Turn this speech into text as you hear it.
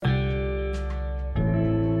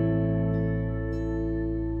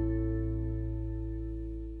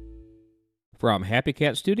From Happy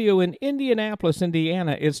Cat Studio in Indianapolis,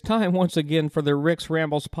 Indiana, it's time once again for the Rick's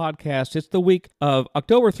Rambles podcast. It's the week of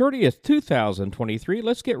October 30th, 2023.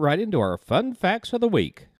 Let's get right into our fun facts of the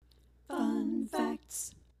week. Fun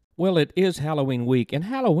facts. Well, it is Halloween week, and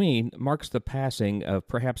Halloween marks the passing of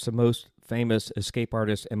perhaps the most famous escape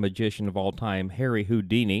artist and magician of all time, Harry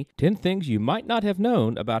Houdini. 10 things you might not have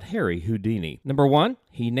known about Harry Houdini. Number 1,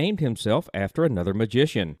 he named himself after another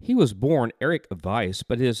magician. He was born Eric Weiss,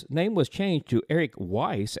 but his name was changed to Eric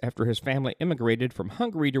Weiss after his family immigrated from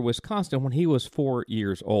Hungary to Wisconsin when he was 4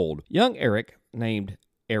 years old. Young Eric, named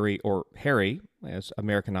Harry or Harry, as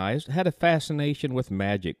Americanized, had a fascination with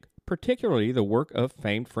magic, particularly the work of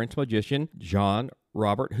famed French magician Jean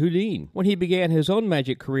Robert Houdini. When he began his own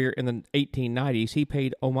magic career in the 1890s, he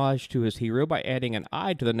paid homage to his hero by adding an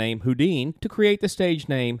I to the name Houdin to create the stage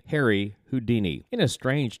name Harry Houdini. In a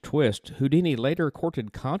strange twist, Houdini later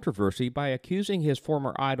courted controversy by accusing his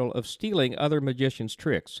former idol of stealing other magicians'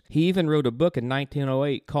 tricks. He even wrote a book in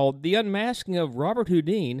 1908 called The Unmasking of Robert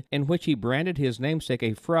Houdin, in which he branded his namesake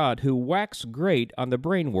a fraud who waxed great on the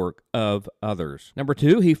brainwork of others. Number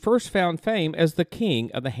 2, he first found fame as the king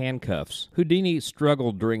of the handcuffs. Houdini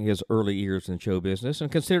struggled during his early years in show business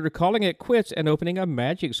and considered calling it quits and opening a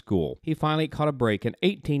magic school. He finally caught a break in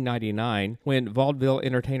 1899 when vaudeville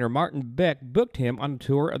entertainer Martin Beck booked him on a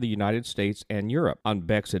tour of the United States and Europe. On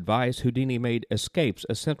Beck's advice, Houdini made escapes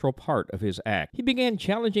a central part of his act. He began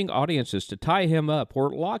challenging audiences to tie him up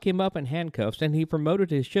or lock him up in handcuffs, and he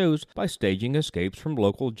promoted his shows by staging escapes from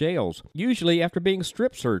local jails, usually after being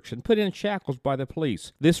strip-searched and put in shackles by the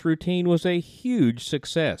police. This routine was a huge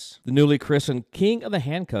success. The newly christened King of the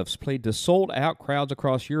Handcuffs played to sold-out crowds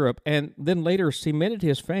across Europe and then later cemented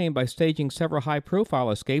his fame by staging several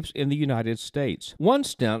high-profile escapes in the United States. One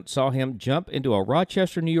stunt saw him jump into a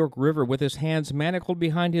Rochester, New York river with his hands manacled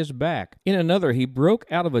behind his back. In another, he broke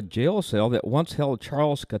out of a jail cell that once held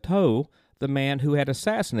Charles Cateau, the man who had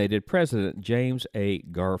assassinated President James A.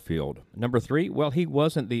 Garfield. Number 3, well, he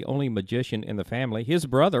wasn't the only magician in the family. His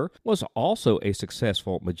brother was also a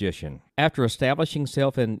successful magician. After establishing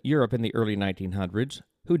himself in Europe in the early 1900s,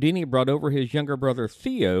 Houdini brought over his younger brother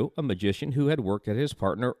Theo, a magician who had worked as his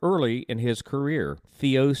partner early in his career.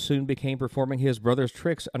 Theo soon began performing his brother's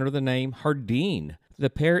tricks under the name Houdini.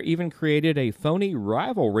 The pair even created a phony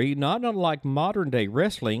rivalry not unlike modern-day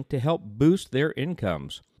wrestling to help boost their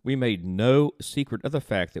incomes. We made no secret of the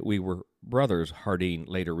fact that we were brothers, Houdini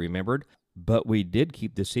later remembered, but we did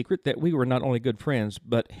keep the secret that we were not only good friends,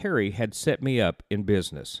 but Harry had set me up in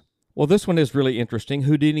business. Well, this one is really interesting.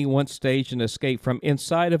 Houdini once staged an escape from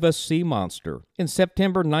inside of a sea monster. In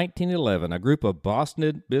September 1911, a group of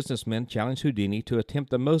Boston businessmen challenged Houdini to attempt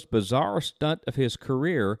the most bizarre stunt of his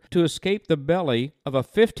career to escape the belly of a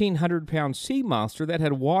 1,500-pound sea monster that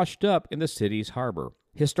had washed up in the city's harbor.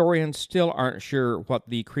 Historians still aren't sure what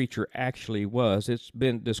the creature actually was. It's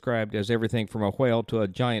been described as everything from a whale to a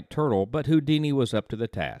giant turtle, but Houdini was up to the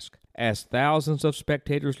task. As thousands of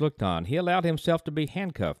spectators looked on, he allowed himself to be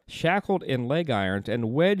handcuffed, shackled in leg irons,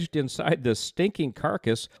 and wedged inside the stinking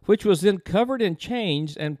carcass, which was then covered in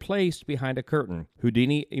chains and placed behind a curtain.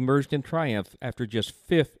 Houdini emerged in triumph after just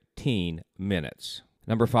 15 minutes.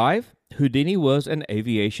 Number 5, Houdini was an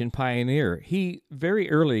aviation pioneer. He very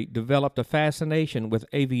early developed a fascination with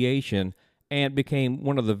aviation and became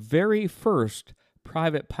one of the very first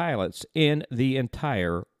private pilots in the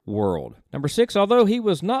entire world. Number 6, although he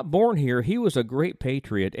was not born here, he was a great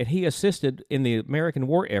patriot, and he assisted in the American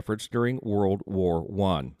war efforts during World War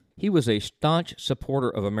I. He was a staunch supporter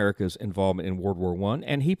of America's involvement in World War I,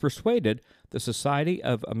 and he persuaded the Society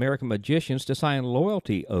of American Magicians to sign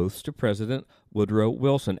loyalty oaths to President Woodrow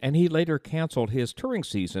Wilson, and he later canceled his touring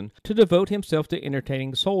season to devote himself to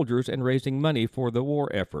entertaining soldiers and raising money for the war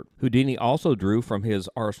effort. Houdini also drew from his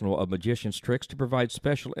arsenal of magician's tricks to provide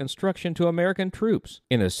special instruction to American troops.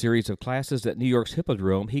 In a series of classes at New York's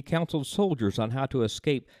Hippodrome, he counseled soldiers on how to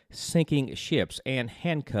escape sinking ships and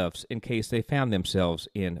handcuffs in case they found themselves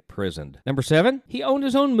imprisoned. Number 7, he owned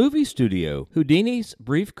his own movie studio. Houdini's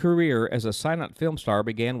brief career as a silent film star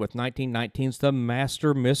began with 1919's The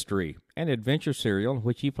Master Mystery, an adventure serial in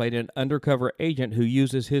which he played an undercover agent who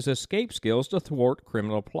uses his escape skills to thwart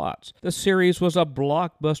criminal plots. The series was a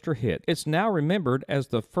blockbuster hit. It's now remembered as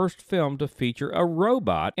the first film to feature a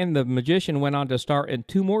robot, and the magician went on to star in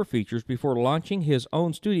 2 more features before launching his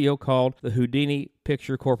own studio called the Houdini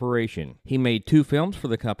Picture Corporation. He made 2 films for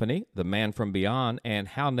the company, The Man from Beyond and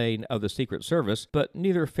Houdini of the Secret Service, but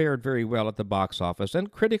neither fared very well at the box office,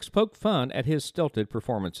 and critics poked fun at his stilted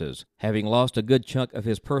performances. Having lost a good chunk of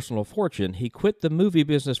his personal fortune, he quit the movie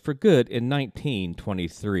business for good in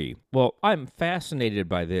 1923. Well, I'm fascinated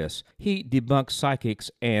by this. He debunks psychics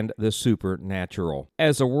and the supernatural.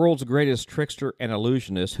 As the world's greatest trickster and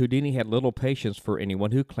illusionist, Houdini had little patience for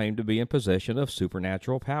anyone who claimed to be in possession of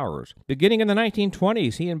supernatural powers. Beginning in the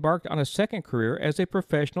 1920s, he embarked on a second career as a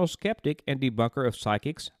professional skeptic and debunker of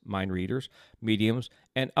psychics, mind readers, mediums,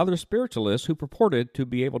 and other spiritualists who purported to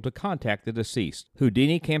be able to contact the deceased.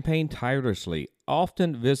 Houdini campaigned tirelessly,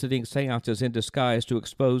 often visiting seances in disguise to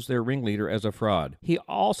expose their ringleader as a fraud. He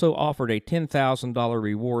also offered a $10,000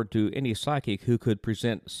 reward to any psychic who could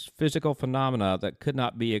present physical phenomena that could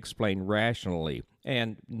not be explained rationally,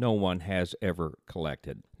 and no one has ever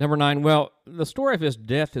collected. Number 9, well, the story of his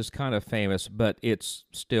death is kind of famous, but it's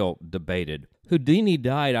still debated. Houdini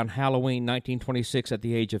died on Halloween 1926 at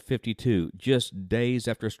the age of 52, just days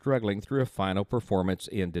after struggling through a final performance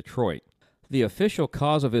in Detroit. The official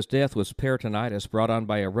cause of his death was peritonitis brought on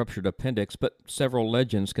by a ruptured appendix, but several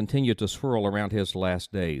legends continue to swirl around his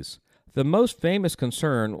last days. The most famous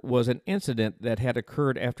concern was an incident that had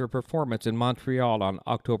occurred after a performance in Montreal on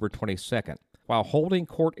October 22nd. While holding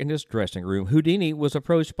court in his dressing room, Houdini was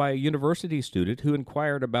approached by a university student who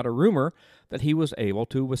inquired about a rumor that he was able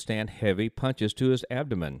to withstand heavy punches to his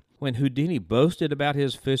abdomen. When Houdini boasted about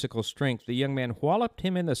his physical strength, the young man walloped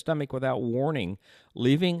him in the stomach without warning,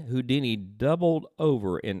 leaving Houdini doubled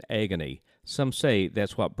over in agony. Some say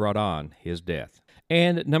that's what brought on his death.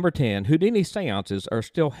 And number 10, Houdini seances are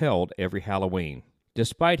still held every Halloween.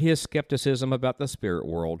 Despite his skepticism about the spirit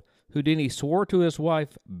world, Houdini swore to his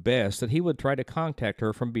wife, Bess, that he would try to contact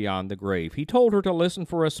her from beyond the grave. He told her to listen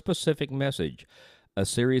for a specific message, a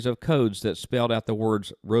series of codes that spelled out the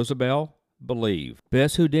words, Rosabelle, believe.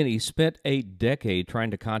 Bess Houdini spent a decade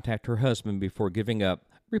trying to contact her husband before giving up,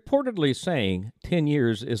 reportedly saying 10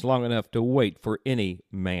 years is long enough to wait for any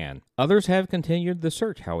man. Others have continued the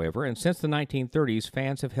search, however, and since the 1930s,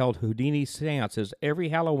 fans have held Houdini seances every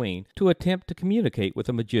Halloween to attempt to communicate with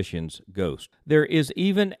a magician's ghost. There is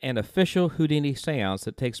even an official Houdini seance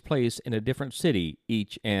that takes place in a different city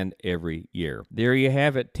each and every year. There you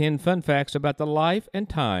have it, 10 fun facts about the life and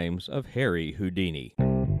times of Harry Houdini.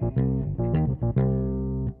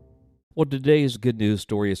 Well, today's good news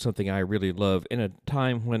story is something I really love in a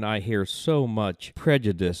time when I hear so much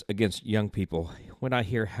prejudice against young people. When I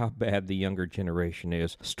hear how bad the younger generation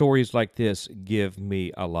is, stories like this give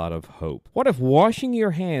me a lot of hope. What if washing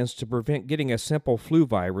your hands to prevent getting a simple flu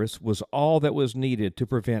virus was all that was needed to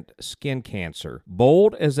prevent skin cancer?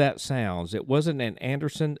 Bold as that sounds, it wasn't an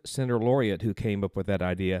Anderson Center laureate who came up with that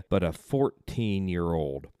idea, but a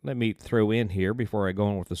 14-year-old. Let me throw in here, before I go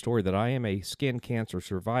on with the story, that I am a skin cancer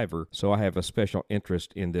survivor, so I have a special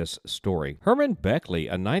interest in this story. Herman Beckley,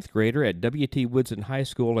 a 9th grader at W.T. Woodson High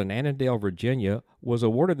School in Annandale, Virginia, was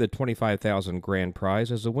awarded the $25,000 grand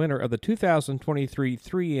prize as the winner of the 2023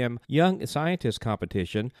 3M Young Scientist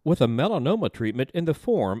competition with a melanoma treatment in the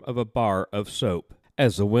form of a bar of soap.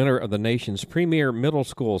 As the winner of the nation's premier middle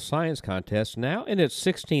school science contest, now in its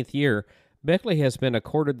 16th year, Beckley has been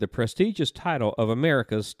accorded the prestigious title of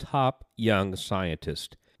America's top young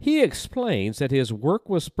scientist. He explains that his work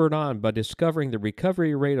was spurred on by discovering the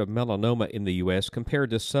recovery rate of melanoma in the U.S. compared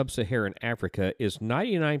to sub-Saharan Africa is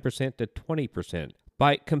 99% to 20%.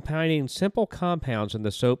 By combining simple compounds in the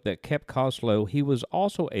soap that kept costs low, he was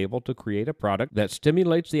also able to create a product that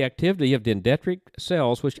stimulates the activity of dendritic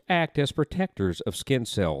cells, which act as protectors of skin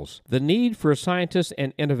cells. The need for scientists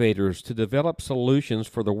and innovators to develop solutions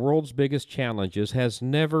for the world's biggest challenges has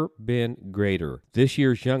never been greater. This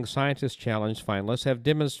year's Young Scientist Challenge finalists have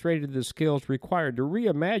demonstrated the skills required to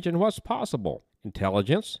reimagine what's possible.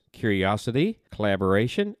 Intelligence, curiosity,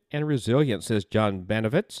 collaboration, and resilience, says John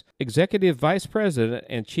Benovitz, Executive Vice President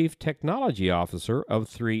and Chief Technology Officer of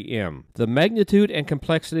 3M. The magnitude and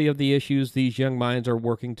complexity of the issues these young minds are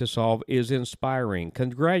working to solve is inspiring.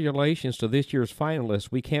 Congratulations to this year's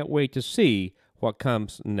finalists. We can't wait to see what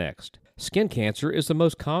comes next. Skin cancer is the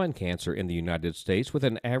most common cancer in the United States, with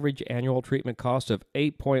an average annual treatment cost of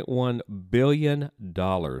 $8.1 billion.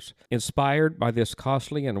 Inspired by this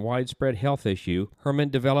costly and widespread health issue, Herman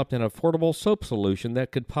developed an affordable soap solution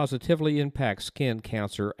that could positively impact skin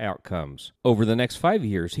cancer outcomes. Over the next 5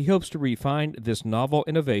 years, he hopes to refine this novel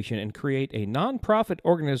innovation and create a nonprofit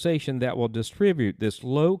organization that will distribute this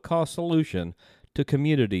low-cost solution to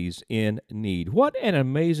communities in need. What an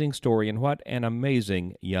amazing story, and what an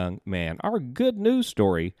amazing young man. Our good news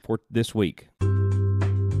story for this week.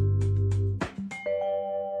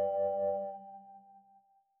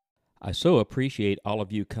 I so appreciate all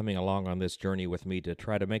of you coming along on this journey with me to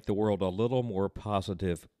try to make the world a little more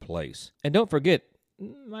positive place. And don't forget,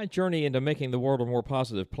 my journey into making the world a more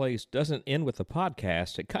positive place doesn't end with the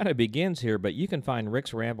podcast. It kind of begins here, but you can find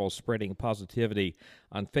Rick's Rambles spreading positivity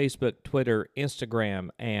on Facebook, Twitter, Instagram,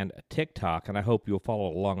 and TikTok, and I hope you'll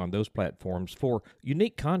follow along on those platforms for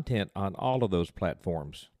unique content on all of those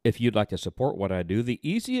platforms. If you'd like to support what I do, the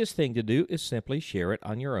easiest thing to do is simply share it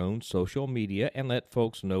on your own social media and let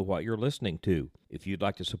folks know what you're listening to. If you'd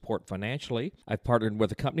like to support financially, I've partnered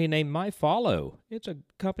with a company named MyFollow. It's a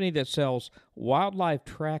company that sells wildlife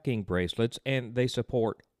tracking bracelets, and they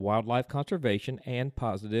support wildlife conservation and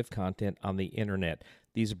positive content on the internet.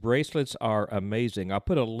 These bracelets are amazing. I'll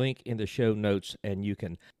put a link in the show notes and you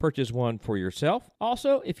can purchase one for yourself.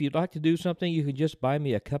 Also, if you'd like to do something, you can just buy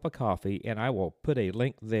me a cup of coffee and I will put a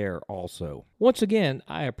link there also. Once again,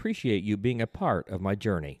 I appreciate you being a part of my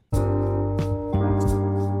journey.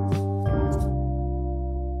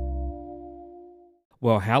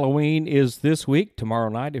 Well, Halloween is this week, tomorrow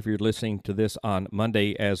night, if you're listening to this on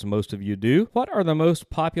Monday, as most of you do. What are the most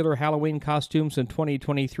popular Halloween costumes in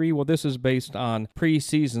 2023? Well, this is based on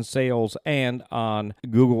pre-season sales and on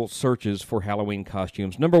Google searches for Halloween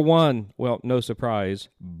costumes. Number one, well, no surprise,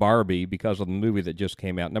 Barbie, because of the movie that just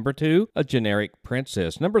came out. Number two, a generic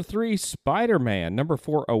princess. Number three, Spider-Man. Number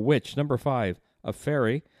four, a witch. Number five, a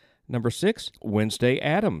fairy. Number six, Wednesday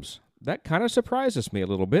Addams. That kind of surprises me a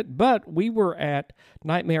little bit, but we were at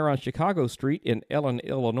Nightmare on Chicago Street in Ellen,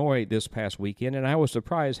 Illinois this past weekend, and I was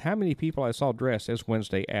surprised how many people I saw dressed as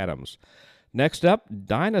Wednesday Addams. Next up,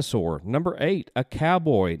 dinosaur. Number 8, a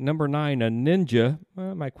cowboy. Number 9, a ninja.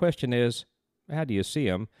 My question is, how do you see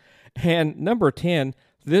them? And number 10,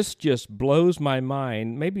 this just blows my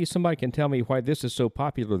mind. Maybe somebody can tell me why this is so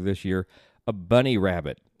popular this year, a bunny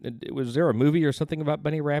rabbit. Was there a movie or something about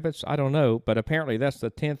bunny rabbits? I don't know, but apparently that's the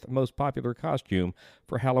 10th most popular costume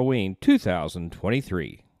for Halloween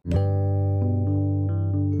 2023.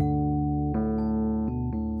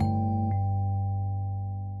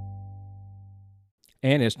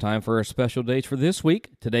 And it's time for our special dates for this week.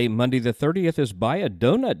 Today, Monday the 30th, is Buy a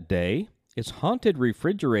Donut Day. It's Haunted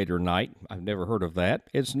Refrigerator Night. I've never heard of that.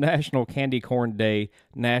 It's National Candy Corn Day,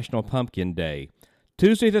 National Pumpkin Day.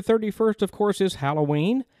 Tuesday the 31st, of course, is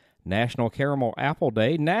Halloween, National Caramel Apple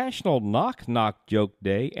Day, National Knock Knock Joke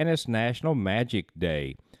Day, and it's National Magic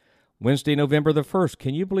Day. Wednesday, November the 1st,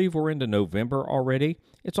 can you believe we're into November already?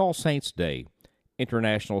 It's All Saints Day,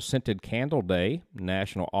 International Scented Candle Day,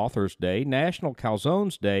 National Authors Day, National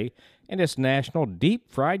Calzones Day, and it's National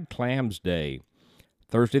Deep Fried Clams Day.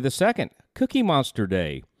 Thursday the 2nd, Cookie Monster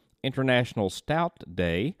Day, International Stout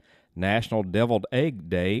Day, National Deviled Egg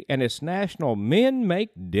Day, and it's National Men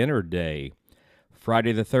Make Dinner Day.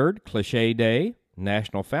 Friday the 3rd, Cliché Day,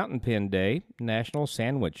 National Fountain Pen Day, National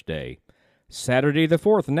Sandwich Day. Saturday the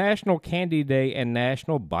 4th, National Candy Day and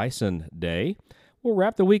National Bison Day. We'll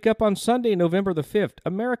wrap the week up on Sunday, November the 5th,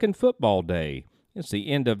 American Football Day. It's the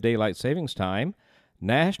end of Daylight Savings Time.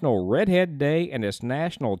 National Redhead Day, and it's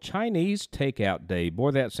National Chinese Takeout Day.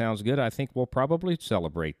 Boy, that sounds good. I think we'll probably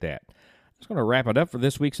celebrate that. That's going to wrap it up for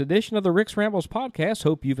this week's edition of the Rick's Rambles podcast.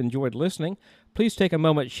 Hope you've enjoyed listening. Please take a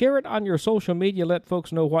moment, share it on your social media, let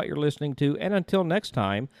folks know what you're listening to, and until next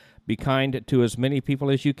time, be kind to as many people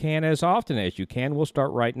as you can, as often as you can. We'll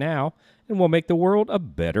start right now, and we'll make the world a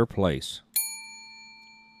better place.